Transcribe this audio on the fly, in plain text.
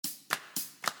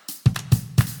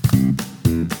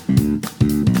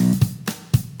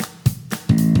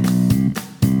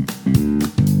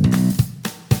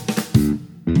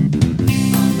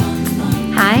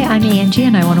Angie,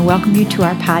 and I want to welcome you to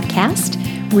our podcast.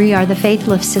 We are the Faith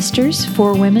Lift Sisters,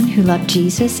 4 women who love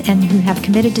Jesus and who have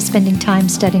committed to spending time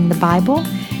studying the Bible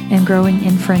and growing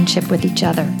in friendship with each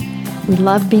other. We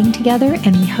love being together,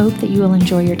 and we hope that you will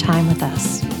enjoy your time with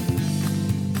us.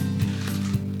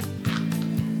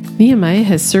 Nehemiah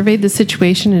has surveyed the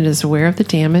situation and is aware of the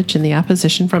damage and the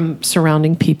opposition from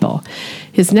surrounding people.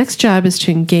 His next job is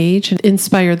to engage and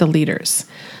inspire the leaders.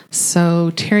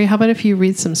 So, Terry, how about if you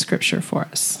read some scripture for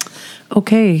us?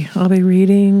 Okay, I'll be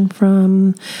reading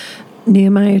from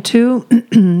Nehemiah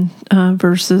 2,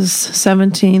 verses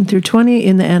 17 through 20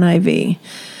 in the NIV.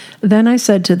 Then I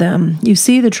said to them, "You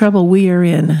see the trouble we are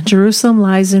in. Jerusalem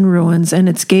lies in ruins, and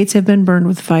its gates have been burned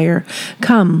with fire.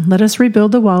 Come, let us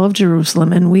rebuild the wall of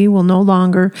Jerusalem, and we will no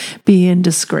longer be in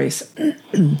disgrace."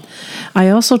 I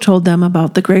also told them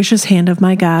about the gracious hand of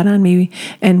my God on me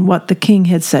and what the king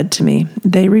had said to me.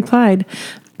 They replied,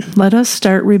 "Let us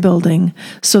start rebuilding."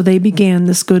 So they began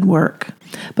this good work.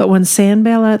 But when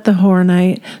Sanballat the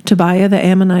Horonite, Tobiah the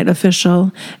Ammonite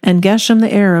official, and Geshem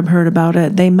the Arab heard about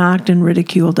it, they mocked and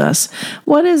ridiculed us.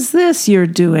 "What is this you're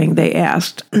doing?" they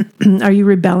asked. "Are you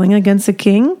rebelling against the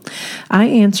king?" I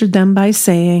answered them by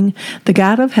saying, "The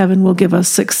God of heaven will give us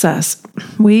success.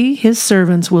 We, his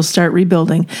servants, will start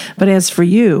rebuilding. But as for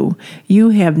you,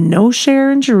 you have no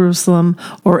share in Jerusalem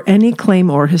or any claim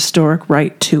or historic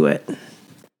right to it."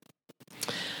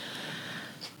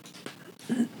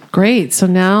 Great. So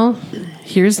now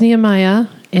here's Nehemiah,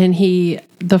 and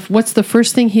what's the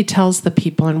first thing he tells the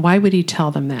people, and why would he tell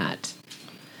them that?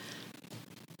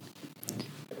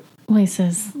 Well, he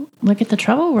says, look at the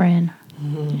trouble we're in.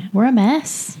 Mm-hmm. We're a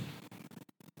mess.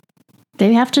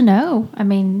 They have to know.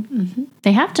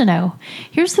 They have to know.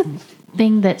 Here's the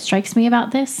thing that strikes me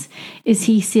about this is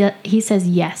he says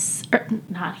yes. Or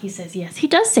not he says yes. He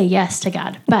does say yes to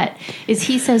God, but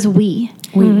he says we.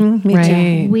 Mm-hmm. Me right.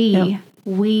 too. We. Yep.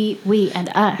 We and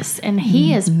us, and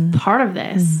he is part of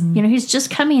this. He's just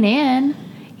coming in.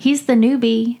 He's the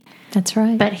newbie. That's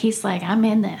right. But he's like, I'm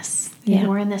in this. Yeah. And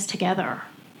we're in this together.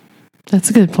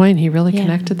 That's a good point. He really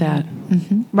connected that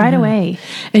Right away.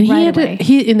 And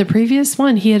he in the previous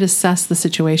one, he had assessed the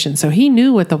situation, so he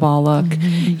knew what the wall looked.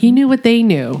 He knew what they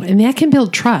knew, and that can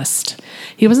build trust.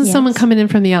 He wasn't someone coming in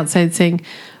from the outside saying,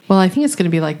 "Well, I think it's going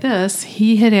to be like this."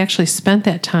 He had actually spent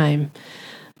that time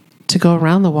to go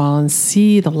around the wall and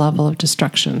see the level of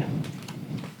destruction.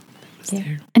 Yeah.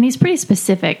 And he's pretty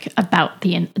specific about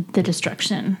the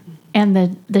destruction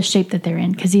and the shape that they're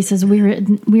in, because he says we're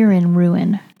in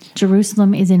ruin.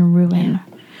 Jerusalem is in ruin,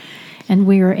 and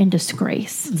we are in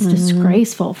disgrace. It's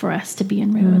disgraceful for us to be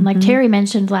in ruin. Like Terry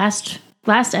mentioned last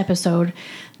episode,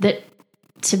 that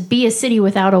to be a city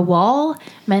without a wall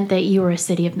meant that you were a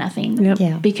city of nothing. Yep.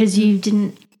 Yeah. Because you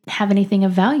didn't have anything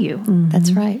of value.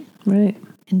 That's right. Right.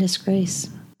 In disgrace.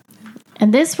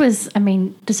 And this was,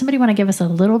 does somebody want to give us a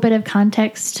little bit of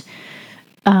context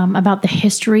about the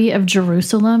history of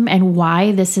Jerusalem and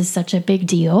why this is such a big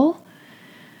deal?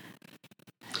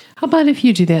 How about if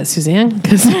you do that, Suzanne?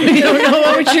 Because we don't know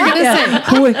what you're going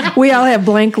to say. We all have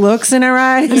blank looks in our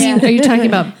eyes. Are you talking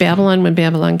about Babylon when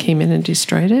Babylon came in and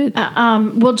destroyed it?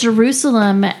 Well,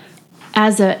 Jerusalem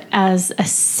as a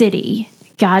city,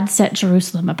 God set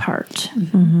Jerusalem apart.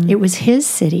 It was his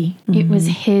city. It was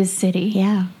his city.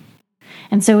 Yeah.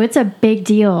 And so it's a big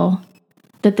deal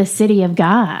that the city of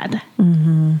God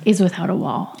is without a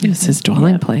wall. It was his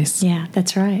dwelling place. Yeah,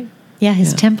 that's right. Yeah,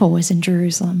 his temple was in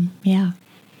Jerusalem. Yeah.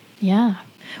 Yeah.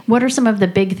 What are some of the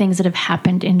big things that have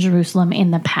happened in Jerusalem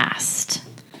in the past?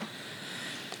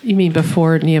 You mean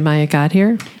before Nehemiah got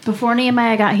here? Before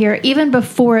Nehemiah got here, even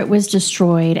before it was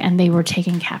destroyed and they were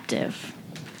taken captive.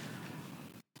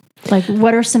 Like,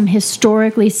 what are some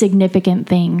historically significant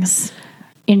things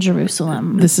in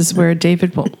Jerusalem? This is where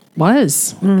David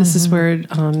was. This is where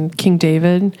King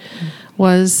David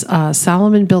was.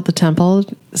 Solomon built the temple.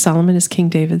 Solomon is King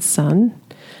David's son.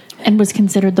 And was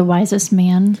considered the wisest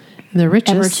man The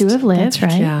richest. ever to have lived. That's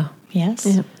right. Yeah.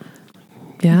 Yes.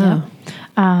 Yeah.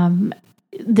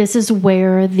 This is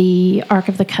where the Ark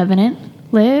of the Covenant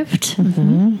lived,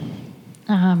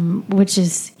 which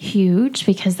is huge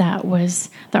because the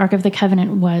Ark of the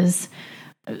Covenant was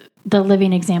the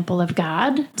living example of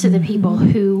God to the people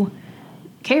who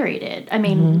carried it.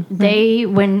 They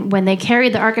when they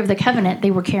carried the Ark of the Covenant,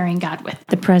 they were carrying God with them.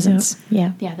 The presence.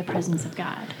 Yeah. Yeah, the presence of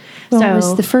God. Well, it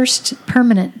was the first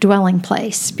permanent dwelling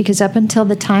place, because up until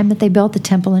the time that they built the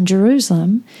temple in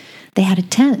Jerusalem, they had a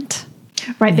tent.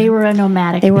 Right, they were a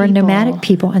nomadic They were a nomadic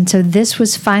people. And so this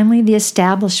was finally the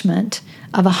establishment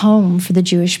of a home for the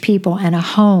Jewish people and a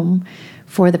home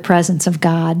for the presence of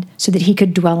God so that he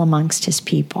could dwell amongst his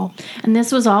people. And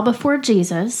this was all before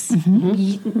Jesus.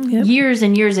 Years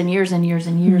and years and years and years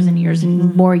and years and years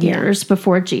and more years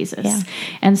before Jesus. Yeah.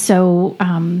 And so,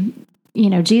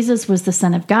 Jesus was the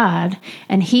Son of God,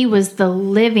 and he was the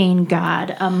living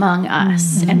God among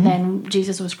us. And then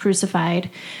Jesus was crucified.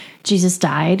 Jesus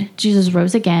died. Jesus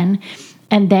rose again.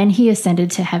 And then he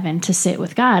ascended to heaven to sit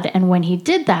with God. And when he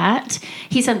did that,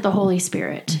 he sent the Holy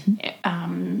Spirit.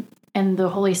 And the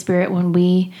Holy Spirit, when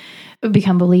we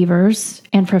become believers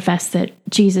and profess that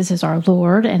Jesus is our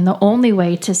Lord and the only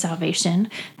way to salvation,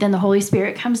 then the Holy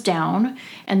Spirit comes down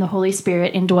and the Holy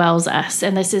Spirit indwells us.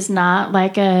 And this is not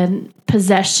like a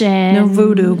possession. No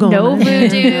voodoo going on. No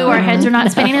voodoo. Our heads are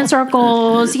not spinning in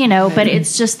circles, but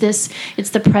it's just it's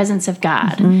the presence of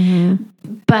God.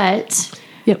 But...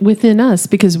 Yeah, within us,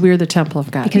 because we're the temple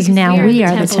of God. Because now we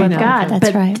are the temple of God.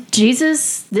 That's but right.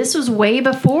 Jesus, this was way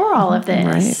before all of this.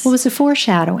 Right. Well, it was a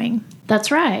foreshadowing. That's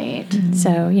right.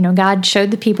 So, God showed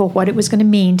the people what it was going to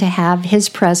mean to have his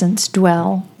presence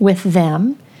dwell with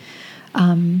them.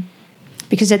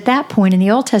 Because at that point in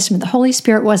the Old Testament, the Holy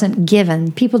Spirit wasn't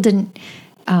given. People didn't,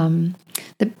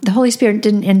 the Holy Spirit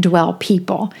didn't indwell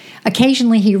people.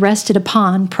 Occasionally he rested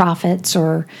upon prophets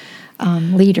or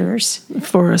leaders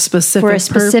for a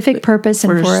specific purpose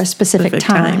and for a specific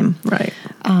time. Right.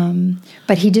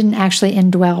 But he didn't actually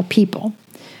indwell people.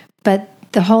 But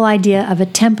the whole idea of a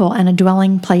temple and a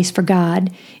dwelling place for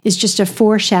God is just a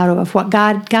foreshadow of what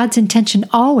God's intention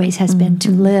always has been,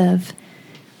 to live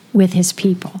with his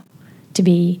people, to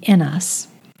be in us.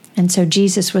 And so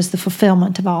Jesus was the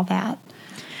fulfillment of all that.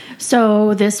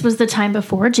 So this was the time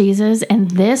before Jesus,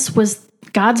 and this was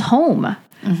God's home.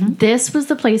 This was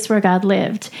the place where God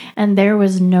lived, and there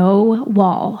was no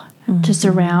wall to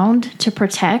surround, to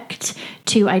protect,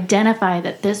 to identify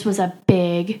that this was a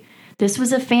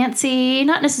fancy,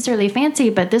 not necessarily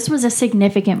fancy, but this was a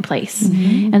significant place.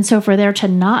 And so for there to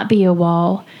not be a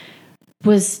wall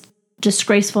was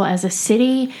disgraceful as a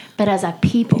city, but as a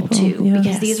people too,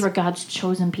 because these were God's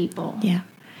chosen people. Yeah.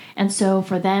 And so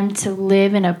for them to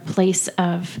live in a place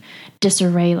of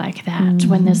disarray like that,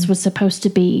 when this was supposed to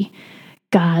be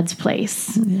God's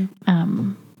place,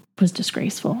 was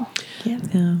disgraceful.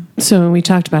 Yeah. So we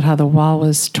talked about how the wall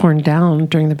was torn down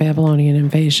during the Babylonian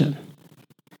invasion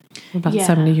about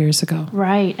 70 years ago.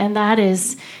 Right. And that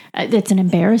is, it's an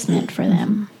embarrassment for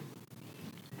them.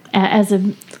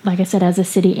 Like I said, as a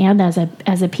city and as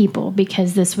a people,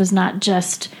 because this was not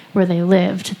just where they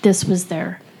lived. This was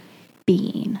their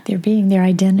being. Their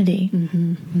identity.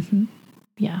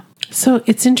 Yeah. So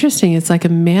it's interesting. It's like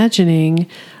imagining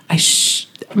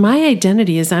my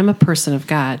identity is I'm a person of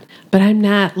God, but I'm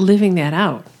not living that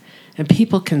out. And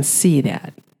people can see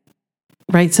that,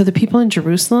 right? So the people in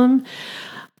Jerusalem,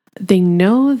 they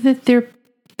know that they're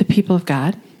the people of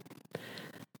God,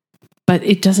 but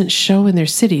it doesn't show in their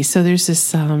city. So there's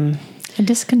this... a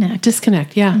disconnect.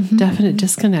 Definite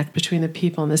disconnect between the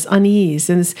people and this unease.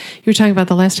 And this, you were talking about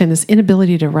the last time, this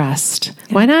inability to rest.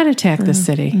 Yeah. Why not attack the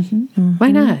city?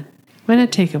 Why not? Why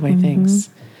not take away things?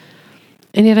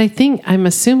 And yet I'm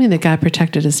assuming that God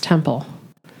protected his temple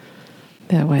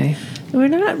that way. We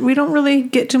don't really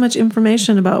get too much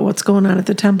information about what's going on at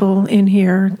the temple in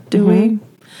here, do we?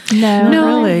 No,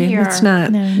 not really. It's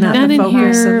not the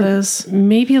focus of this.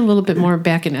 Maybe a little bit more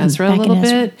back in Ezra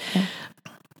bit. Yeah.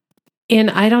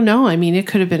 And I don't know. I mean, it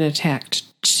could have been attacked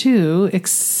too,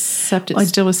 except it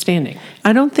still was standing.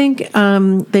 I don't think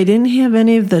they didn't have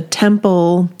any of the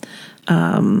temple...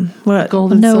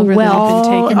 gold and silver that had been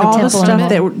taken, all the stuff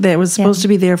that was supposed to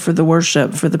be there for the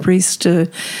worship, for the priests to,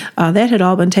 that had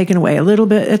all been taken away. A little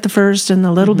bit at the first, and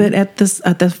a little bit at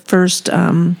the first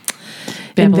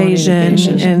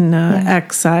invasion and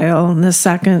exile. And the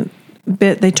second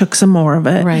bit, they took some more of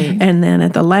it, right? And then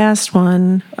at the last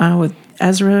one with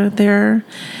Ezra there,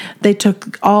 they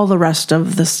took all the rest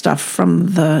of the stuff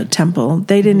from the temple.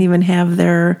 They didn't even have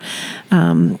their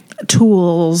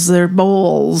tools, their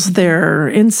bowls, their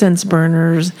incense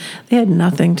burners. They had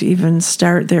nothing to even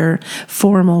start their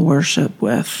formal worship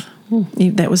with.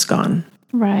 That was gone.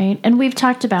 Right. And we've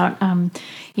talked about,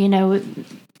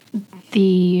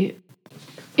 the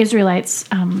Israelites,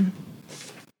 let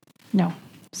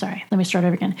me start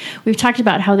over again. We've talked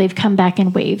about how they've come back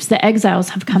in waves. The exiles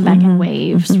have come back in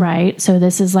waves, right? So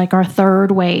this is like our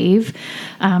third wave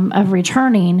of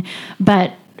returning.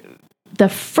 But the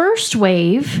first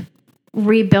wave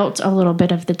rebuilt a little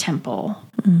bit of the temple.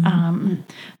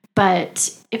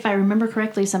 But if I remember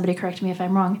correctly, somebody correct me if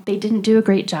I'm wrong, they didn't do a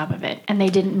great job of it, and they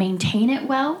didn't maintain it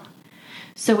well.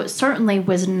 So it certainly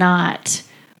was not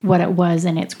what it was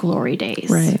in its glory days.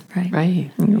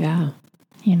 Right. Yeah.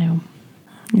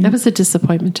 That was a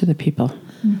disappointment to the people.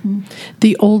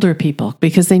 The older people,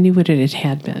 because they knew what it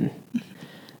had been.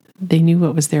 They knew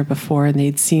what was there before, and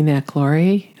they'd seen that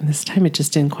glory, and this time it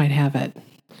just didn't quite have it.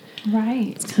 Right.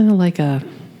 It's kind of like a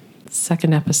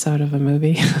second episode of a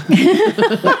movie.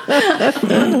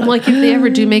 Like if they ever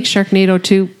do make Sharknado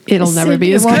 2, it'll never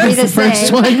be as good as the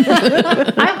first one.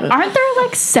 Aren't there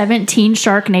like 17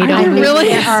 Sharknado I movies? really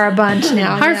there are a bunch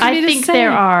now. Hard for I me to think say.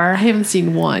 there are. I haven't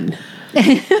seen one.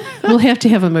 We'll have to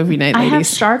have a movie night, I have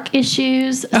ladies. shark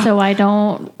issues, so I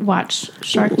don't watch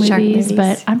shark movies, movies.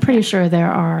 but I'm pretty sure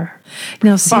there are.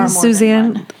 Now, see, Far more than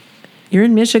Suzanne, one. you're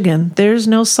in Michigan. There's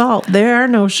no salt. There are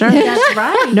no sharks. That's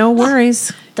right. No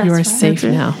worries. That's You are right. safe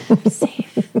now.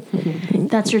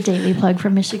 That's your daily plug for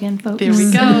Michigan, folks. There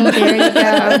we go. There you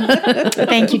go.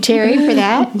 Thank you, Terry, for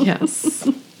that. Yes.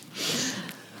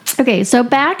 Okay, so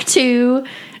back to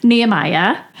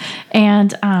Nehemiah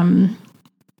and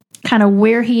kind of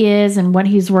where he is and what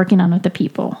he's working on with the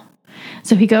people.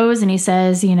 So he goes and he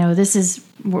says, this is,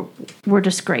 we're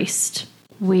disgraced.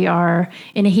 We are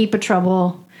in a heap of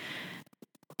trouble.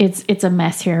 It's a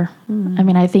mess here. I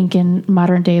mean, I think in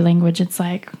modern day language, it's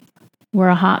like we're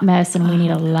a hot mess and we need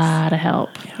a lot of help.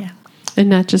 Yeah. And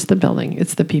not just the building,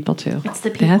 it's the people too. It's the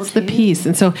people That's the too. piece.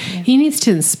 And so he needs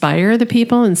to inspire the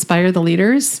people, inspire the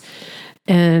leaders,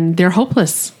 and they're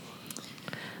hopeless.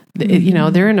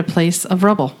 They're in a place of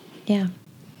rubble. Yeah.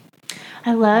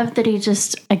 I love that he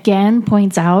just again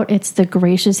points out it's the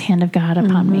gracious hand of God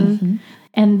upon me.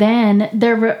 And then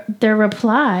their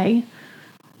reply,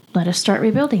 let us start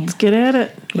rebuilding. Get at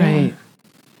it. Right.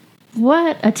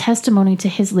 What a testimony to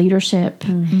his leadership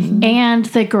and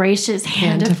the gracious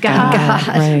hand of God.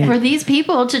 Right. For these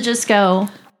people to just go,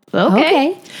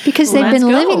 okay. Because they've Let's been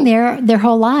go. living there their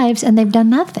whole lives and they've done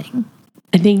nothing.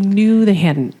 And they knew they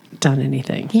hadn't done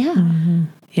anything. Yeah.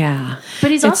 Yeah.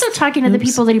 But he's also talking to the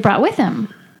people that he brought with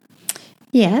him.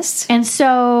 Yes. And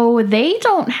so they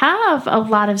don't have a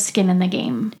lot of skin in the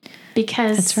game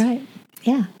because That's right.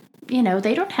 Yeah.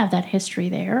 they don't have that history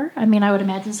there. I mean, I would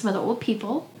imagine some of the old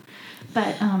people,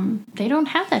 but they don't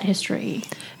have that history.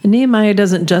 And Nehemiah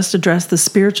doesn't just address the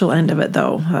spiritual end of it,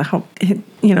 though. How,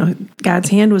 God's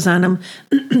hand was on him.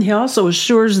 He also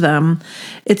assures them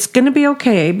it's going to be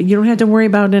okay, but you don't have to worry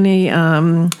about any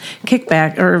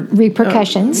kickback or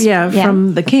Repercussions.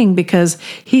 from the king because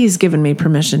he's given me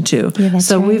permission to. Yeah, that's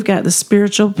so right. we've got the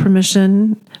spiritual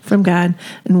permission from God,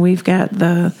 and we've got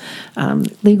the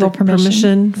Legal the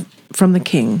permission. from the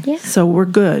king. Yeah. So we're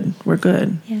good. We're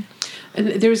good. Yeah. And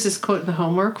there was this quote in the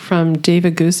homework from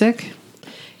David Guzik.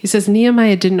 He says,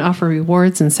 Nehemiah didn't offer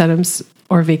rewards, incentives,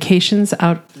 or vacations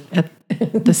out at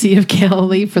the Sea of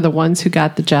Galilee for the ones who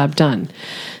got the job done.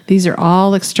 These are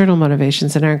all external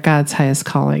motivations and aren't God's highest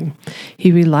calling.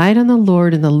 He relied on the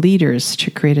Lord and the leaders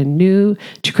to create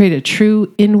a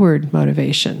true inward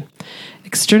motivation.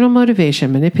 External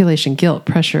motivation, manipulation, guilt,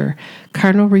 pressure,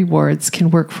 carnal rewards can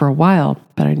work for a while,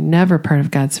 but are never part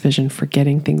of God's vision for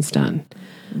getting things done.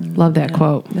 Love that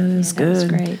quote. That is good. That's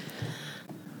great.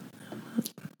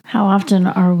 How often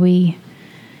are we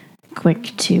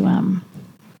quick to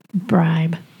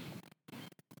bribe?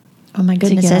 Oh my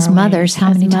goodness, get as our way. mothers,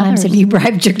 how As many times have mothers. you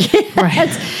bribed your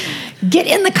kids? Get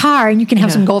in the car and you can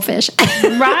have some goldfish.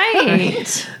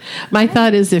 Right. My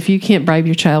thought is if you can't bribe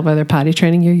your child by their potty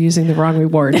training, you're using the wrong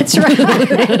reward. That's right.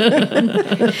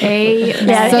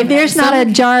 Yeah, if there's not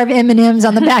a jar of M&Ms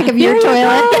on the back of your toilet.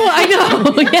 I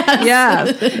know. Yes. Yeah,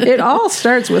 it all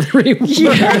starts with reward.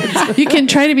 You can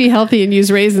try to be healthy and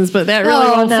use raisins, but that really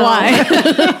Oh, won't no. fly.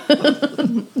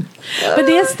 But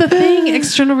that's the thing.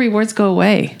 External rewards go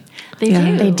away. They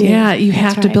do. They do. Yeah, you That's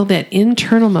have to right. build that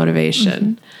internal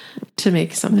motivation to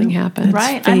make something happen.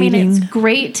 Right. I mean, it's fading.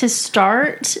 great to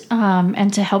start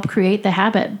and to help create the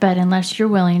habit, but unless you're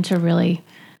willing to really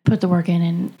put the work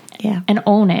in Yeah. and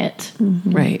own it,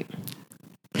 Right.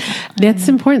 That's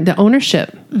important. The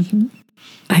ownership.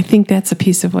 I think that's a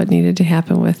piece of what needed to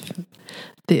happen with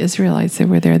the Israelites that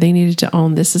were there. They needed to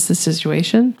own this is the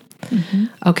situation.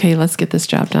 Okay, let's get this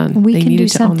job done. We They can do needed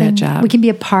to own that something. job. We can be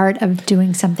a part of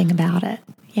doing something about it.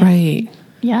 Yeah. Right.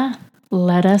 yeah,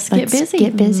 let us get Let's busy.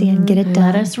 get busy and get it done.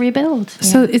 Let us rebuild.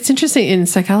 So it's interesting in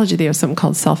psychology, they have something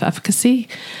called self-efficacy.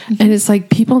 And it's like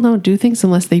people don't do things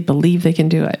unless they believe they can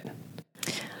do it.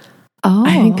 Oh,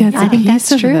 I think that's a piece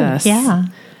that's of true. this. Yeah.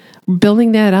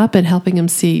 Building that up and helping them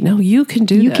see, no, you can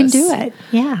do You this. can do it.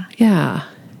 Yeah. Yeah.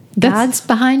 God's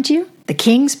behind you. The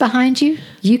king's behind you.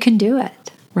 You can do it.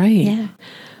 Right. Yeah.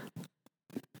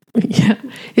 Yeah,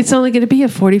 it's only going to be a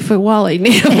 40-foot wall. Right?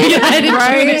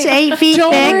 It's 8 feet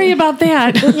Don't thick. worry about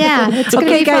that. Yeah, it's gonna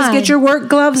Okay, be guys, fine. get your work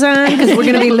gloves on because we're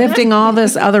going to be lifting all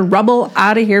this other rubble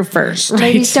out of here first.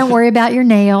 Ladies, don't worry about your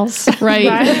nails. Right.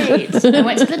 Right. I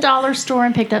went to the dollar store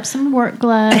and picked up some work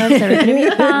gloves. They're going to be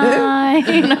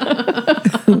fine.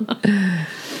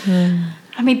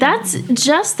 I mean, that's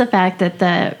just the fact that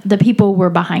the people were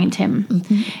behind him.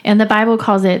 And the Bible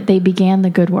calls it, they began the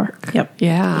good work. Yep.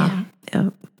 Yeah.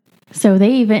 Yep. So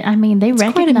they even, I mean, they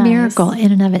recognize. Quite a miracle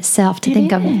in and of itself to It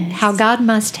think of is. how God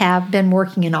must have been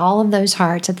working in all of those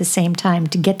hearts at the same time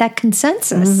to get that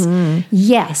consensus.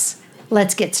 Yes,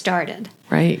 let's get started.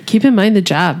 Right. Keep in mind the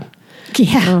job.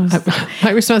 Yeah. My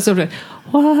response was,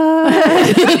 what?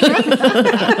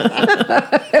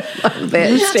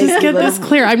 Just get this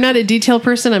clear. I'm not a detail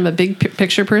person. I'm a big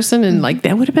picture person. And like,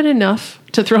 that would have been enough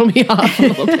to throw me off a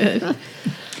little bit.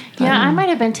 Yeah, I might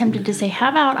have been tempted to say, how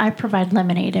about I provide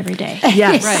lemonade every day?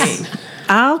 Yes. Right.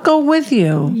 I'll go with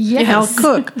you. Yes. I'll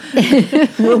cook.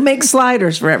 We'll make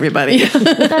sliders for everybody.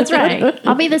 That's right.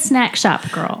 I'll be the snack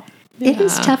shop girl. It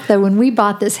is tough, though. When we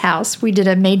bought this house, we did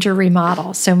a major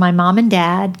remodel. So my mom and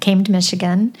dad came to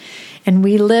Michigan, and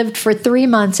we lived for 3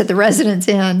 months at the Residence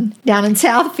Inn down in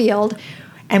Southfield.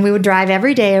 And we would drive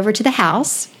every day over to the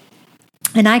house.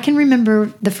 And I can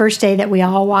remember the first day that we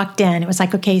all walked in. It was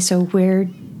like, okay, so where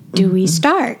do we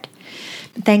start?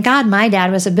 But thank God my dad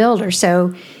was a builder.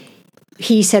 So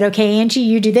he said, okay, Angie,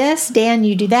 you do this. Dan,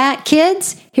 you do that.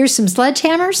 Kids, here's some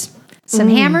sledgehammers, some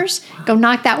hammers. Go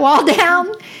knock that wall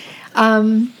down.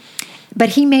 But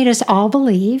he made us all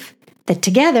believe that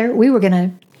together we were going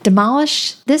to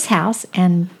demolish this house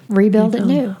and rebuild it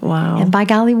new. Wow. And by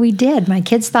golly, we did. My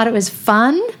kids thought it was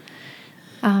fun.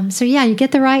 So yeah, you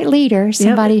get the right leader,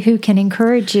 somebody who can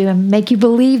encourage you and make you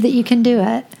believe that you can do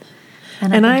it.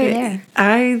 And I think you're there.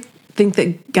 I think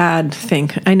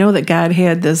that I know that God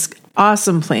had this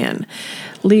awesome plan.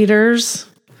 Leaders,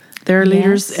 they're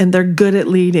leaders and they're good at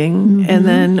leading. And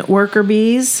then worker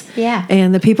bees. Yeah.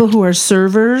 And the people who are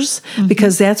servers,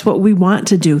 because that's what we want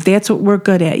to do. That's what we're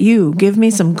good at. You give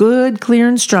me some good, clear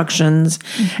instructions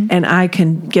and I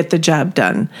can get the job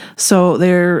done. So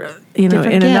they're,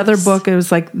 Different in another gifts. book, it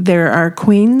was like there are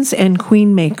queens and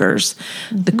queen makers.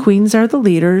 The queens are the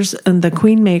leaders, and the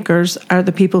queen makers are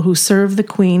the people who serve the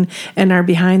queen and are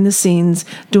behind the scenes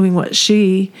doing what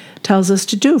she tells us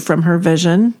to do from her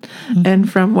vision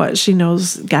and from what she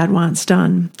knows God wants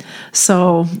done.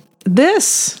 So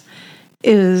this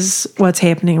is what's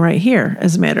happening right here,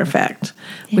 as a matter of fact.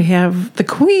 We have the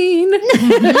queen. Let's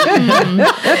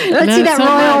see that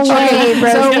royal wave,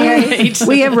 Rosemary.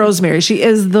 We have Rosemary. She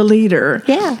is the leader.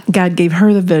 Yeah. God gave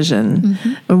her the vision,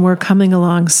 and we're coming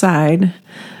alongside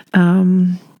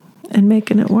and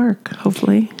making it work,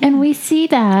 hopefully. And we see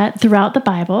that throughout the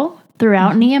Bible,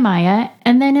 throughout Nehemiah,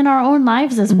 and then in our own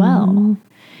lives as well.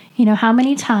 You know, how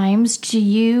many times do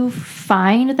you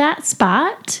find that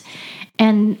spot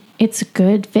and it's a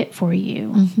good fit for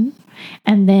you?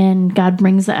 And then God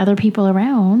brings the other people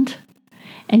around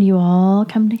and you all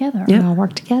come together. We all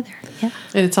work together. Yeah.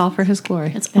 And it's all for his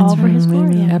glory. It's all for his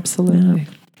glory. Absolutely.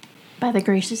 By the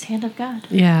gracious hand of God.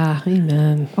 Yeah.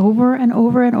 Amen. Over and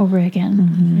over and over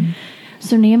again.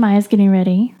 So Nehemiah is getting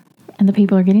ready and the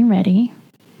people are getting ready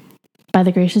by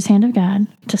the gracious hand of God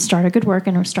to start a good work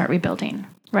and start rebuilding.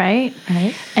 Right?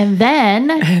 Right. And then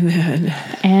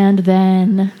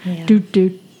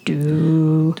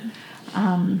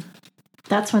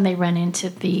that's when they run into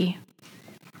the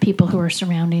people who are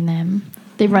surrounding them.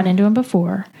 They run into them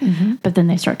before, but then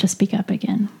they start to speak up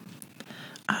again.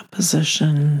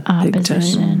 Opposition. Big time.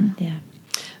 Opposition. Yeah.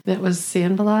 That was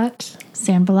Sanballat,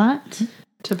 Sanballat.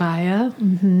 Tobiah.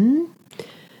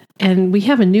 And we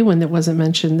have a new one that wasn't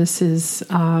mentioned. This is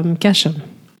Geshem.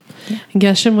 And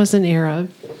Geshem was an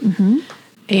Arab.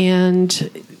 And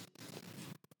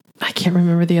I can't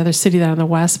remember the other city that on the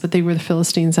west, but they were the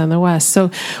Philistines on the west.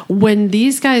 So when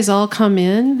these guys all come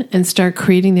in and start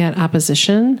creating that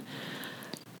opposition,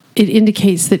 it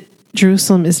indicates that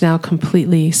Jerusalem is now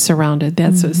completely surrounded.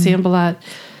 That's what Sanballat,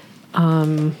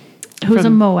 Who's a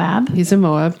Moab. he's a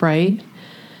Moab, right?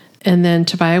 And then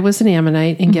Tobiah was an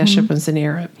Ammonite, and Geshem was an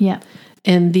Arab. Yeah.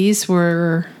 And these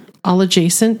were all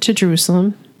adjacent to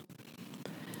Jerusalem.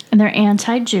 And they're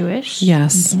anti-Jewish.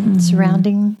 Yes.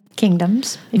 Surrounding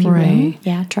kingdoms, if you will. Right.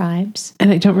 Yeah, tribes.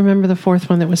 And I don't remember the fourth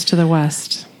one that was to the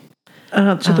west.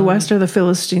 To the west are the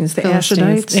Philistines, the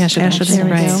Philistines. Ashadites. Ashadites, There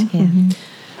we right. go. Yeah.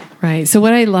 Right. So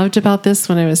what I loved about this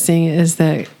when I was seeing it is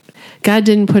that God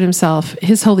didn't put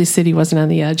his holy city wasn't on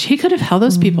the edge. He could have held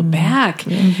those people back.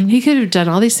 He could have done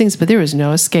all these things, but there was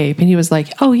no escape. And he was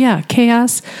like, oh yeah,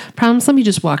 chaos, problems. Let me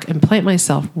just walk and plant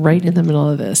myself right in the middle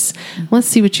of this. Let's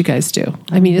see what you guys do.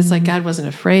 I mean, it's like God wasn't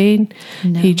afraid.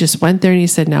 No. He just went there and he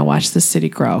said, now watch this city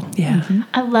grow. Yeah.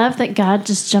 I love that God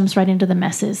just jumps right into the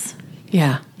messes.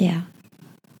 Yeah. Yeah.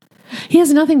 He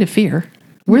has nothing to fear.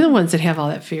 We're the ones that have all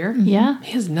that fear. Yeah.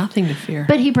 He has nothing to fear.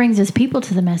 But he brings his people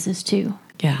to the messes too.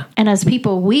 Yeah. And as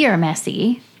people, we are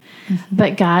messy,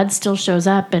 but God still shows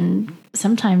up. And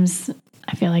sometimes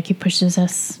I feel like he pushes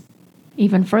us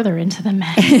even further into the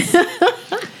mess.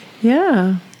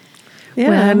 Yeah. Yeah,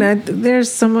 Well, and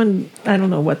there's someone, I don't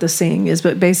know what the saying is,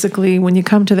 but basically when you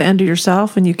come to the end of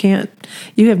yourself and you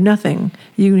have nothing,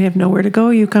 you have nowhere to go,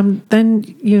 you turn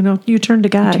to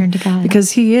God. turn to God.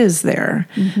 Because he is there.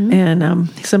 And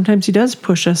sometimes he does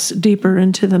push us deeper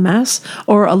into the mess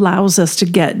or allows us to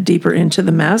get deeper into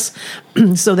the mess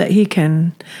so that he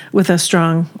can, with a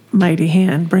strong, mighty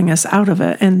hand, bring us out of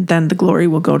it. And then the glory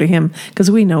will go to him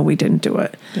because we know we didn't do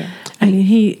it. Yeah. I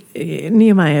mean,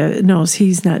 Nehemiah knows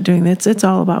he's not doing this. It's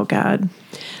all about God.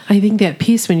 I think that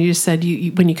piece when you just said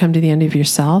when you come to the end of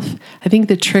yourself, I think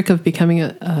the trick of becoming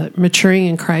maturing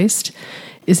in Christ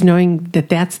is knowing that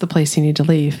that's the place you need to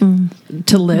leave,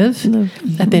 to live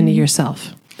at the end of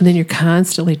yourself. And then you're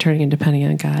constantly turning and depending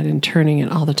on God and turning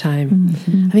it all the time.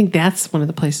 I think that's one of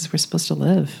the places we're supposed to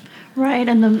live. Right.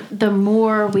 And the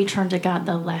more we turn to God,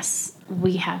 the less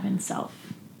we have in self.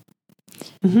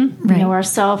 Right. You know, our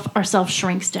self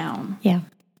shrinks down. Yeah.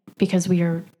 Because we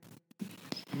are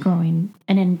growing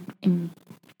and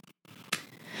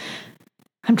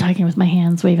I'm talking with my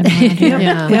hands waving around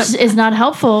here, which is not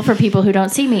helpful for people who don't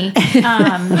see me. But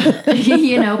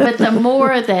the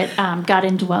more that God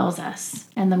indwells us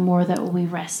and the more that we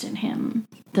rest in him,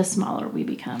 the smaller we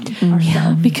become ourselves.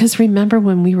 Yeah, because remember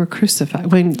when we were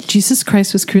crucified, when Jesus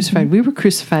Christ was crucified, we were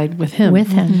crucified with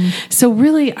him. So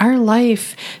really our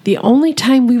life, the only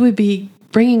time we would be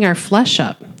bringing our flesh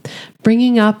up,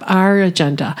 bringing up our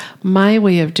agenda, my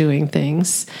way of doing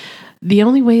things, the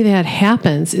only way that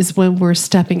happens is when we're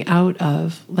stepping out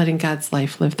of letting God's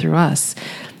life live through us.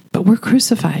 But we're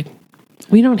crucified.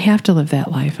 We don't have to live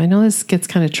that life. I know this gets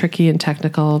kind of tricky and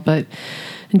technical,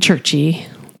 and churchy,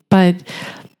 but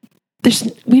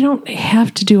we don't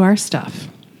have to do our stuff.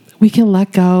 We can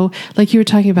let go. Like you were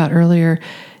talking about earlier,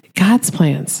 God's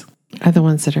plans are the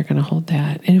ones that are going to hold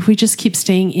that. And if we just keep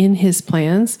staying in his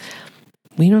plans,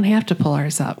 we don't have to pull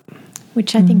ours up.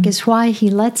 Which I think is why he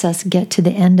lets us get to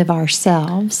the end of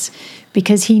ourselves,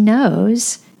 because he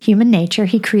knows human nature.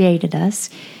 He created us.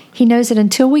 He knows that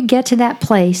until we get to that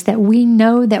place that we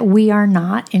know that we are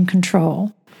not in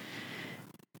control,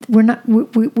 we're not.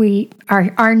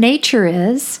 Our nature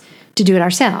is to do it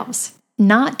ourselves,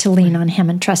 not to lean on him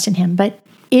and trust in him. But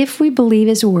if we believe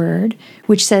his word,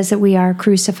 which says that we are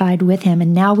crucified with him,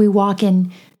 and now we walk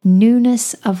in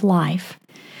newness of life.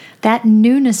 That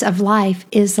newness of life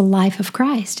is the life of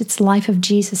Christ. It's the life of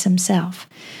Jesus himself.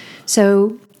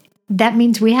 So that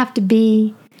means we have to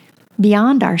be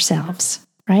beyond ourselves,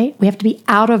 right? We have to be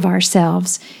out of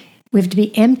ourselves. We have to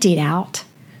be emptied out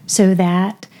so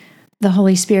that the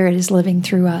Holy Spirit is living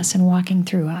through us and walking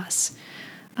through us.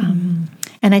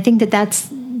 And I think that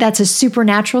that's a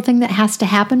supernatural thing that has to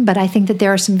happen, but I think that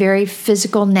there are some very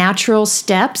physical, natural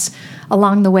steps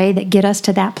along the way that get us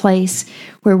to that place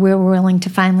where we're willing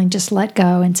to finally just let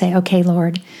go and say, okay,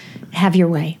 Lord, have your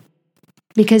way.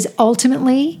 Because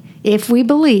ultimately, if we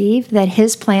believe that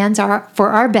his plans are for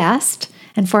our best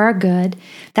and for our good,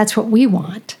 that's what we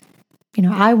want.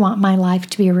 I want my life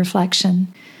to be a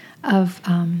reflection of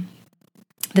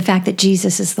the fact that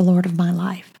Jesus is the Lord of my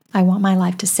life. I want my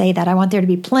life to say that. I want there to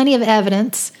be plenty of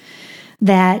evidence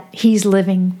that he's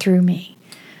living through me.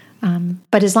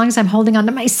 But as long as I'm holding on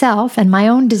to myself and my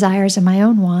own desires and my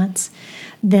own wants,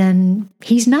 then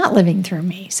he's not living through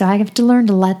me. So I have to learn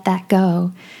to let that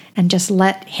go and just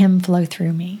let him flow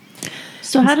through me.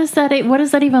 So what does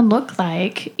that even look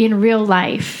like in real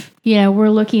life? We're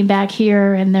looking back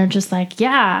here and they're just like,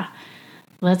 yeah,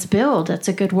 let's build. That's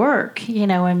a good work,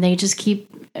 and they just keep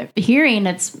hearing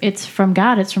it's from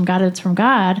God, it's from God, it's from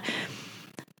God.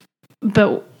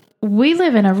 But we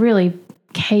live in a really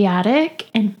chaotic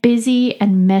and busy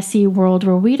and messy world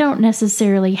where we don't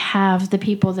necessarily have the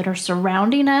people that are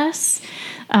surrounding us.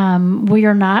 We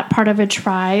are not part of a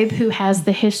tribe who has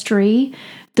the history,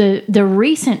 the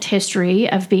recent history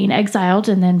of being exiled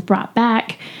and then brought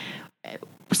back.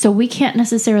 So we can't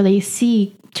necessarily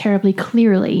see terribly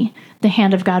clearly the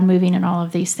hand of God moving in all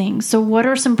of these things. So what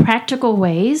are some practical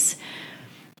ways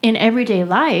in everyday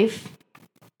life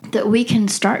that we can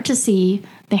start to see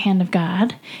the hand of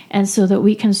God, and so that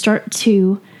we can start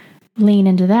to lean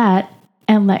into that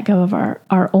and let go of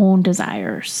our own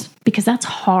desires, because that's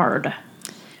hard.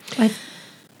 I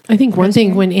think one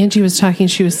thing when Angie was talking,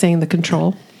 she was saying the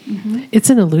control. It's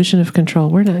an illusion of control.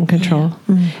 We're not in control.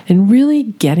 And really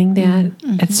getting that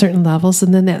at certain levels,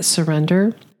 and then that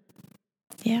surrender.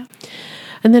 Yeah.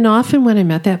 And then often when I'm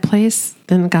at that place,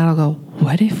 then God will go,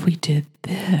 what if we did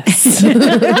this?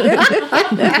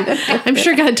 I'm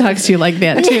sure God talks to you like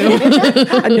that too.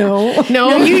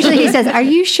 No, usually he says, are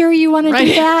you sure you want to do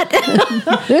that?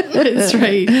 That's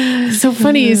right. It's so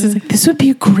funny. He says, this would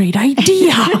be a great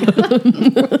idea.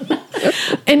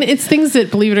 And it's things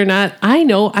that, believe it or not, I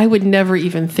know I would never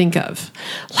even think of.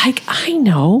 Like, I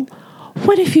know,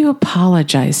 what if you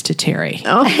apologize to Terry?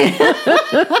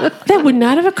 That would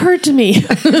not have occurred to me.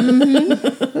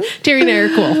 Terry and I are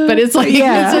cool, but it's like,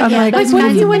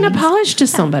 what if you went and apologize to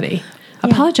somebody?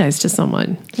 Apologize to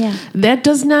someone. Yeah. That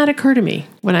does not occur to me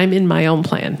when I'm in my own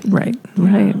plan. Right.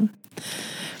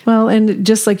 Well, and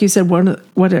just like you said, what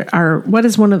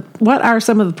are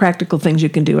some of the practical things you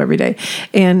can do every day?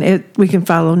 And we can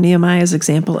follow Nehemiah's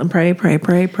example and pray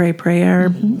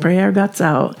our guts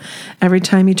out. Every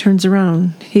time he turns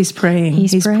around, he's praying.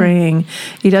 He's praying.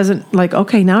 He doesn't like,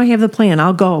 okay, now I have the plan.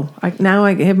 I'll go. Now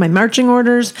I have my marching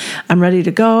orders. I'm ready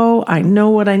to go. I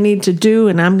know what I need to do,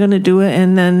 and I'm going to do it.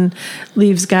 And then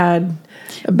leaves God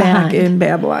back in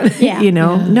Babylon. Yeah.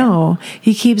 No,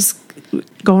 he keeps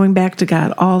going back to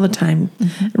God all the time,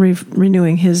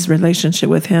 renewing his relationship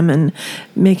with him and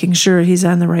making sure he's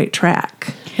on the right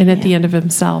track. And at the end of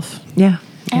himself. Yeah.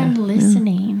 And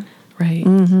listening. Right.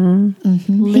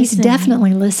 He's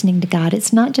definitely listening to God.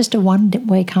 It's not just a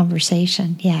one-way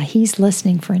conversation. Yeah, he's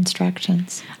listening for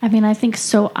instructions. I mean, I think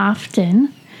so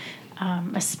often,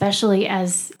 especially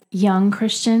as young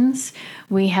Christians,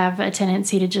 we have a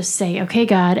tendency to just say, okay,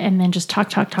 God, and then just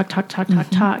talk.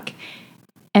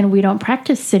 And we don't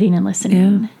practice sitting and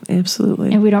listening. Yeah,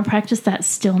 absolutely. And we don't practice that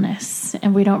stillness.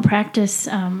 And we don't practice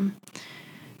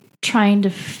trying to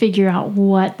figure out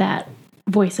what that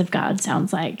voice of God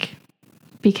sounds like.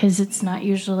 Because it's not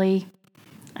usually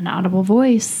an audible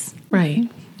voice. Right.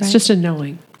 It's just a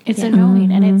knowing. It's a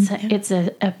knowing. And it's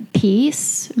a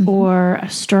peace or a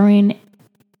stirring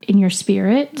in your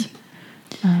spirit.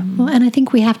 Well, and I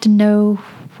think we have to know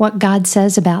what God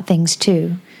says about things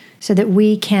too, so that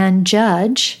we can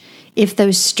judge if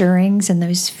those stirrings and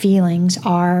those feelings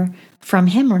are from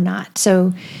him or not.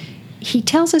 So he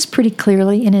tells us pretty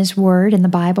clearly in his word in the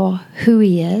Bible who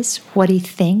he is, what he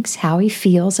thinks, how he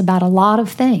feels about a lot of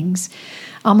things.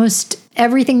 Almost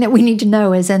everything that we need to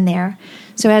know is in there.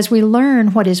 So as we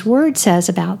learn what his word says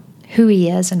about who he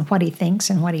is and what he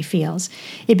thinks and what he feels,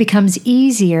 it becomes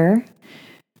easier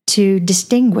to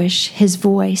distinguish his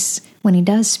voice when he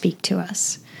does speak to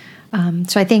us.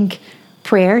 So I think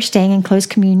prayer, staying in close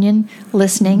communion,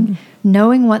 listening,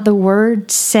 knowing what the word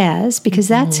says, because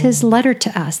that's his letter to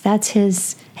us. That's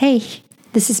his, hey,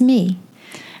 this is me.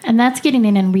 And that's getting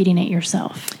in and reading it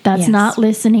yourself. That's not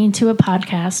listening to a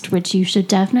podcast, which you should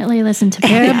definitely listen to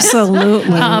podcasts.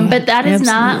 Absolutely. But that is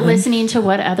not listening to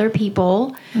what other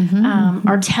people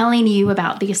are telling you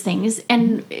about these things.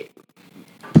 And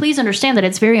please understand that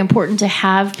it's very important to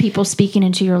have people speaking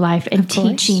into your life and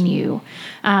teaching you.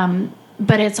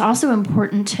 But it's also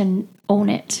important to own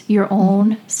it, your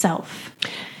own self.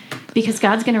 Because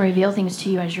God's going to reveal things to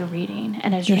you as you're reading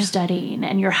and as you're studying.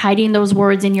 And you're hiding those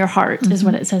words in your heart, is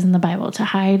what it says in the Bible, to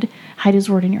hide his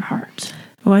word in your heart.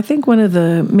 Well, I think one of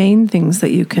the main things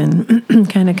that you can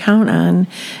kind of count on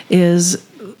is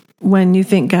when you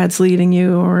think God's leading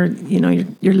you, or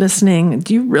you're listening,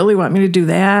 do you really want me to do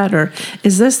that, or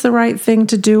is this the right thing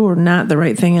to do or not the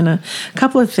right thing? And a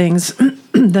couple of things.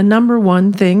 The number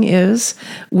one thing is,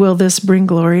 will this bring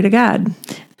glory to God?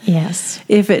 Yes.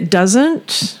 If it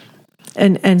doesn't,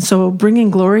 and so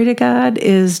bringing glory to God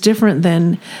is different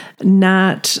than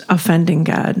not offending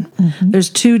God. There's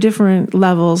two different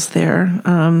levels there.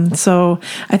 So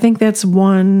I think that's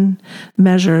one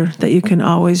measure that you can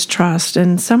always trust.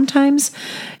 And sometimes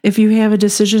if you have a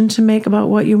decision to make about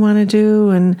what you want to do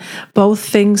and both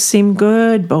things seem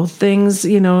good, both things,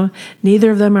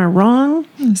 neither of them are wrong,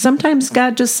 sometimes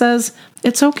God just says,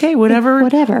 it's okay, whatever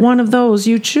one of those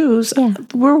you choose,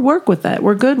 we'll work with that.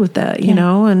 We're good with that,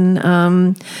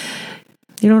 and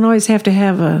you don't always have to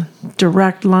have a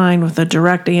direct line with a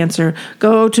direct answer.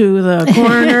 Go to the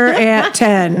corner at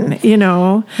 10,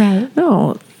 Right.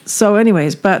 No, So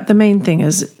anyways, but the main thing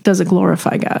is, does it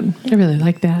glorify God? I really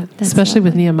like that, especially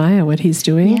with Nehemiah, what he's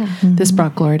doing. Yeah. This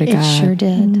brought glory to God. It sure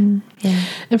did. Yeah.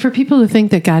 And for people who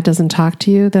think that God doesn't talk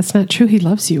to you, that's not true. He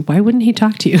loves you. Why wouldn't he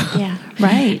talk to you? Yeah.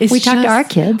 Right. It's We talk to our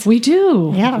kids. We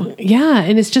do. Yeah. Yeah.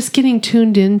 And it's just getting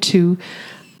tuned into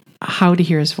how to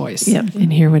hear his voice Yep.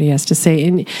 and hear what he has to say.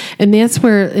 And that's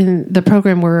where in the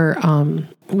program we're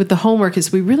with the homework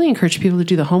is we really encourage people to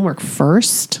do the homework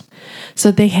first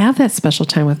so they have that special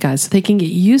time with God so they can get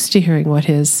used to hearing what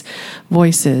his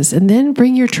voice is, and then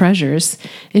bring your treasures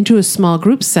into a small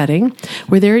group setting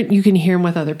where there you can hear them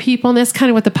with other people. And that's kind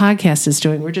of what the podcast is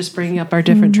doing. We're just bringing up our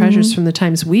different treasures from the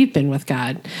times we've been with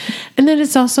God. And then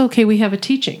it's also okay, we have a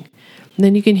teaching. And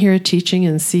then you can hear a teaching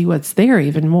and see what's there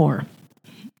even more.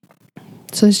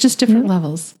 So it's just different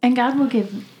levels. And God will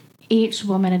give each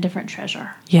woman a different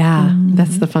treasure. Yeah,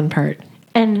 that's the fun part.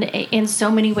 And in so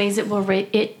many ways,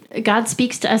 God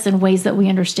speaks to us in ways that we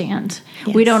understand.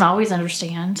 We don't always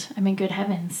understand. I mean, good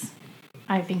heavens.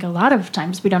 I think a lot of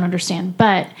times we don't understand,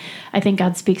 but I think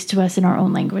God speaks to us in our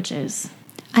own languages.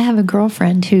 I have a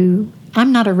girlfriend who,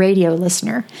 I'm not a radio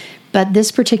listener, but this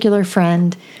particular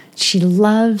friend, she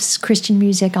loves Christian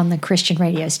music on the Christian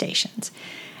radio stations.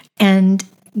 And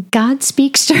God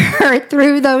speaks to her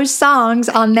through those songs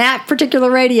on that particular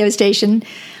radio station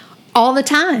all the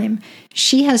time.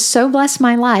 She has so blessed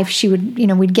my life. She would,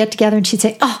 we'd get together and she'd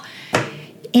say, "Oh,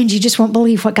 Angie, you just won't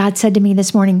believe what God said to me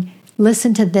this morning.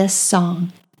 Listen to this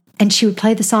song." And she would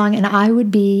play the song and I would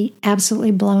be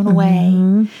absolutely blown away.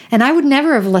 And I would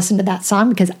never have listened to that song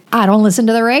because I don't listen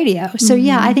to the radio. So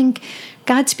I think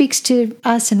God speaks to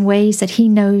us in ways that he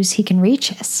knows he can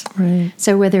reach us. Right.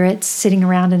 So whether it's sitting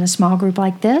around in a small group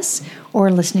like this or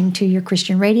listening to your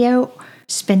Christian radio,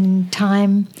 spending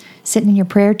time sitting in your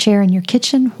prayer chair in your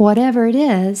kitchen, whatever it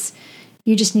is,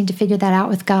 you just need to figure that out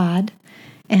with God.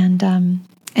 And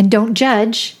don't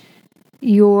judge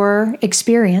your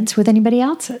experience with anybody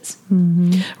else's.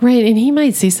 Right. And he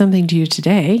might say something to you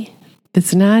today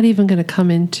that's not even going to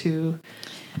come into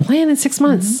a plan in 6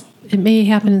 months. It may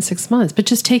happen in 6 months, but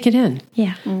just take it in.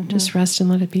 Yeah. Just rest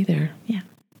and let it be there. Yeah.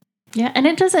 Yeah, and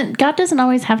God doesn't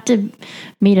always have to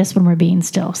meet us when we're being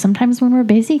still. Sometimes when we're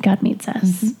busy, God meets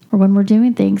us. Or when we're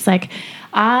doing things. Like,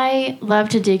 I love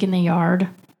to dig in the yard,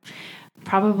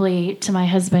 probably to my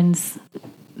husband's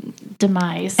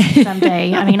demise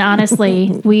someday. I mean,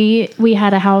 honestly, we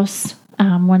had a house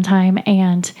one time,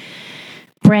 and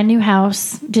brand new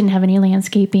house, didn't have any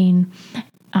landscaping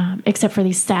except for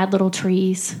these sad little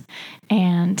trees,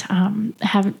 and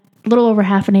have a little over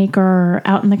half an acre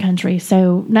out in the country,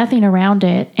 so nothing around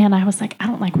it. And I was like, I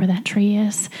don't like where that tree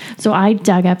is. So I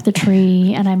dug up the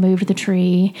tree and I moved the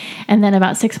tree. And then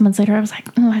about 6 months later, I was like,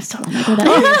 I still don't like where that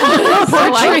tree is. So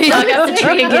I dug up the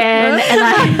tree again.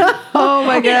 And Oh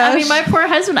my gosh. I mean, my poor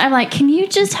husband, I'm like, can you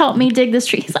just help me dig this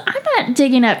tree? He's like, I'm not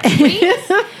digging up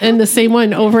trees. And the same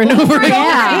one over and over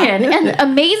again. And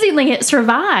amazingly, it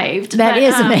survived. That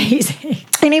is amazing.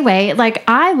 Anyway, like,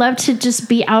 I love to just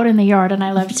be out in the yard, and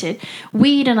I love to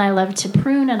weed, and I love to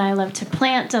prune, and I love to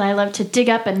plant, and I love to dig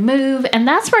up and move. And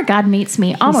that's where God meets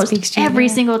me almost every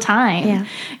single time. Yeah.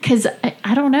 Because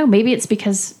I don't know, maybe it's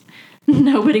because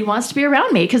nobody wants to be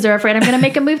around me because they're afraid I'm going to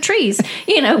make them move trees,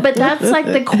 but that's like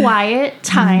the quiet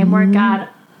time where God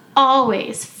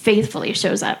always faithfully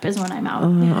shows up is when I'm out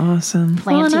Awesome.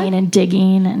 planting and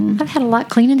digging. And I've had a lot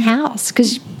cleaning house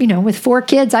because, with 4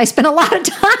 kids, I spent a lot of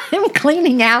time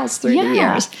cleaning house through the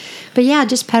years. But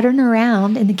just puttering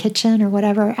around in the kitchen or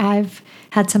whatever, I've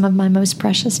had some of my most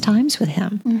precious times with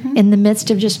him in the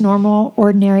midst of just normal,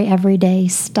 ordinary, everyday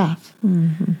stuff.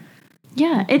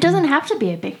 yeah, it doesn't have to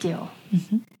be a big deal.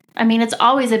 I mean, it's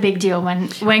always a big deal when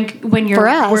you're For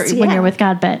us, when you're with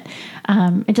God, but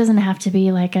it doesn't have to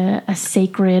be like a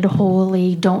sacred,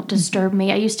 holy, don't disturb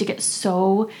me. I used to get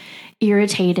so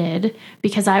irritated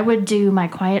because I would do my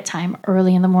quiet time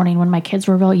early in the morning when my kids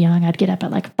were real young. I'd get up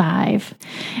at like 5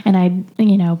 and I'd,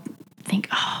 think,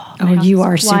 you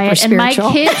are super spiritual. And my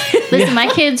kids, listen, my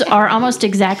kids are almost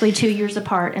exactly 2 years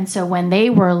apart. And so when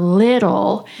they were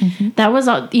little, that was,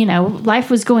 life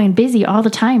was going busy all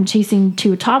the time, chasing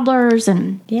 2 toddlers.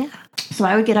 And so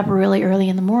I would get up really early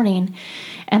in the morning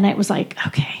and it was like,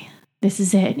 okay, this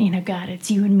is it. God, it's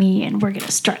you and me, and we're going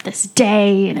to start this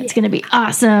day, and it's going to be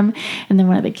awesome. And then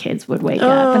one of the kids would wake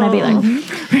up, and I'd be like,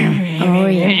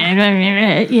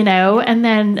 and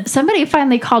then somebody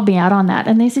finally called me out on that.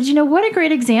 And they said, what a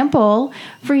great example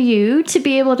for you to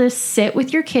be able to sit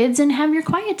with your kids and have your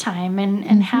quiet time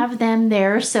and have them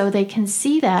there so they can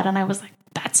see that. And I was like,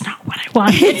 that's not what I Well,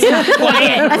 it's not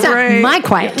quiet. That's not my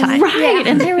quiet time. Right.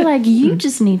 And they were like, you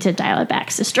just need to dial it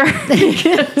back, sister.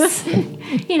 Because,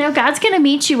 God's going to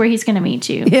meet you where he's going to meet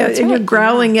you. Yeah, and you're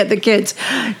growling at the kids.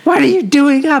 What are you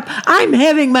doing up? I'm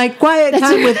having my quiet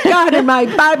time with God and my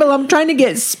Bible. I'm trying to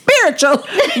get spiritual.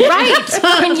 Right.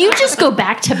 Can you just go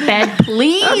back to bed,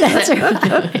 please?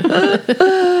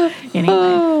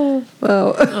 Anyway.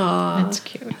 That's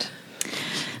cute.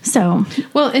 So,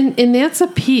 Well, and that's a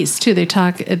piece too. They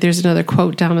talk. There's another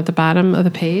quote down at the bottom of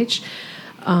the page.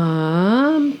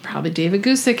 Probably David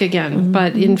Gusick again.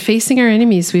 But in facing our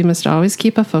enemies, we must always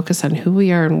keep a focus on who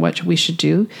we are and what we should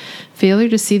do. Failure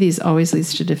to see these always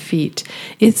leads to defeat.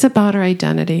 It's about our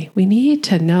identity. We need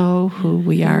to know who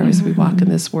we are as we walk in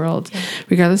this world,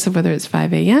 regardless of whether it's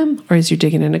 5 a.m. or as you're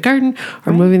digging in a garden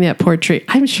or moving that poor tree.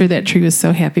 I'm sure that tree was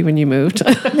so happy when you moved.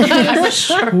 I'm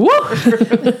sure.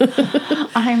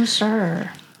 I'm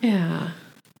sure. Yeah.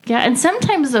 Yeah, and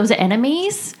sometimes those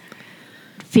enemies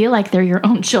feel like they're your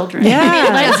own children. Yeah.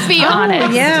 Let's be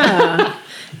honest. Yeah.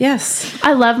 Yes.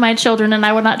 I love my children and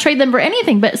I would not trade them for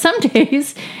anything, but some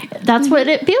days that's what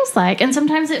it feels like. And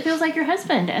sometimes it feels like your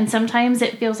husband, and sometimes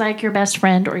it feels like your best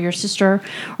friend or your sister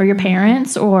or your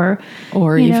parents or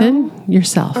even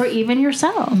yourself. Or even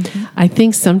yourself. I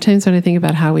think sometimes when I think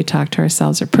about how we talk to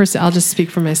ourselves, or I'll just speak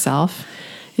for myself,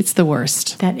 it's the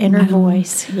worst. That inner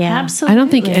voice. Yeah. Absolutely. I don't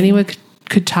think anyone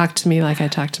could talk to me like I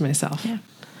talk to myself. Yeah.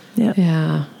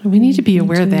 Yeah. We need to be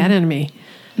aware of that enemy.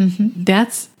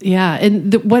 That's,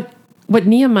 And what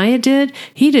Nehemiah did,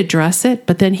 he'd address it,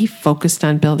 but then he focused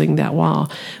on building that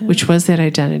wall, which was that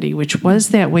identity, which was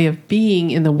that way of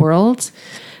being in the world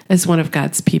as one of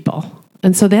God's people.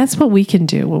 And so that's what we can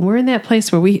do. When we're in that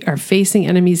place where we are facing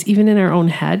enemies, even in our own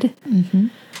head,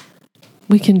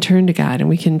 we can turn to God and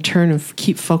we can turn and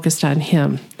keep focused on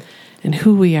him and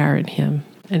who we are in him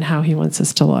and how he wants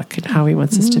us to look and how he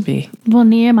wants us to be. Well,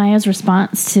 Nehemiah's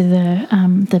response to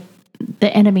the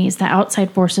enemies, the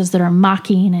outside forces that are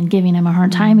mocking and giving him a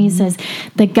hard time, he says,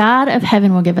 the God of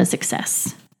heaven will give us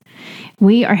success.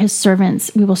 We are his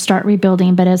servants. We will start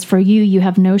rebuilding. But as for you, you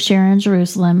have no share in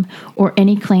Jerusalem or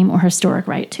any claim or historic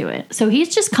right to it. So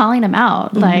he's just calling them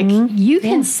out. Like, you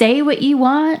can say what you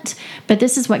want, but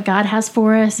this is what God has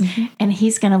for us. And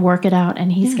he's going to work it out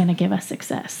and he's going to give us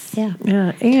success. Yeah.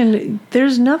 Yeah. And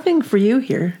there's nothing for you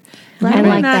here. Right. You're I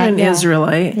like not that, an yeah.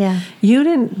 Israelite. Yeah. You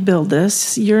didn't build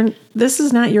this. This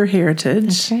is not your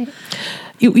heritage. That's right.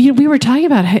 We were talking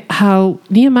about how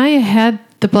Nehemiah had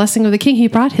the blessing of the king. He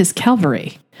brought his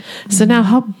cavalry. So now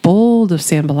how bold of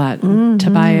Sanballat,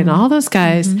 Tobiah, and all those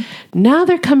guys, now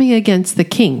they're coming against the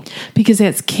king because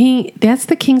that's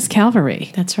the king's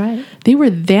cavalry. That's right. They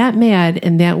were that mad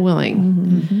and that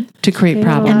willing to create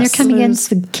problems. And they're coming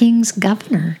against the king's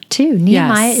governor, too.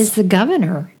 Nehemiah is the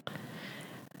governor.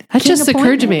 That just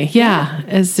occurred to me. Yeah,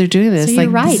 as they're doing this. So you're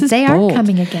right. This is They bold. are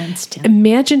coming against him.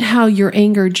 Imagine how your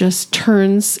anger just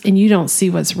turns and you don't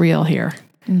see what's real here.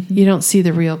 You don't see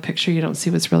the real picture. You don't see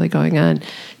what's really going on.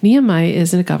 Nehemiah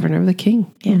isn't a governor of the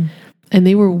king. Yeah. And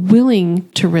they were willing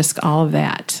to risk all of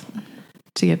that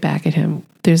to get back at him.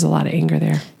 There's a lot of anger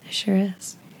there. It sure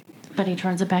is. But he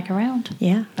turns it back around.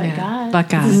 Yeah. But God. But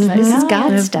God. This is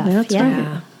God's stuff. That's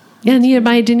yeah. right. Yeah,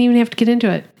 Nehemiah didn't even have to get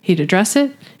into it. He'd address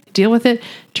it, deal with it,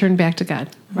 turn back to God.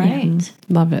 Right.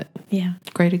 Love it. Yeah.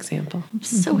 Great example.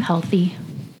 So healthy.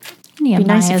 It'd be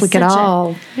nice if we could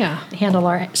all Yeah. handle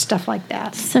our stuff like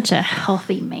that. Such a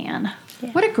healthy man.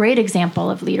 What a great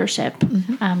example of leadership,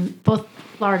 both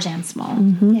large and small.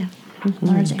 Yeah.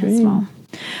 Large and small.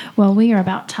 Well, we are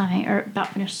about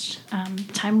finished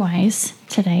time wise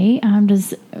today.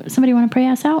 Does somebody want to pray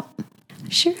us out?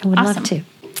 Sure. I would Awesome. love to.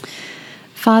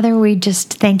 Father, we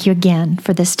just thank you again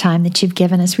for this time that you've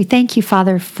given us. We thank you,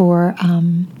 Father, for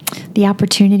the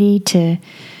opportunity to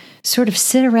sort of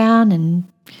sit around and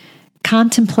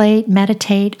contemplate,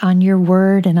 meditate on your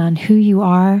word and on who you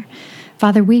are.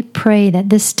 Father, we pray that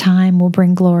this time will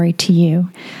bring glory to you.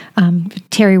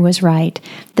 Terry was right.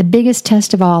 The biggest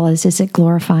test of all is it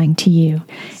glorifying to you?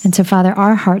 And so, Father,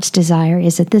 our heart's desire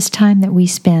is that this time that we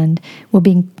spend will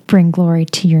bring glory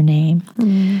to your name.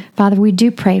 Father, we do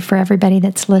pray for everybody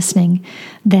that's listening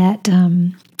that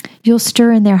you'll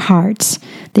stir in their hearts,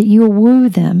 that you'll woo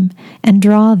them and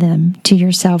draw them to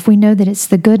yourself. We know that it's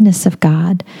the goodness of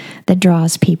God that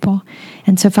draws people.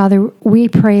 And so, Father, we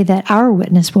pray that our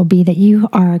witness will be that you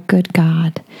are a good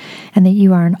God and that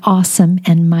you are an awesome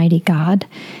and mighty God.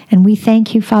 And we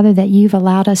thank you, Father, that you've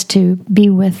allowed us to be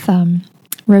with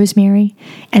Rosemary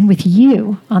and with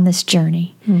you on this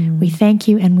journey. We thank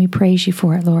you and we praise you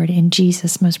for it, Lord, in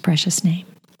Jesus' most precious name.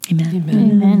 Amen.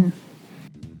 Amen.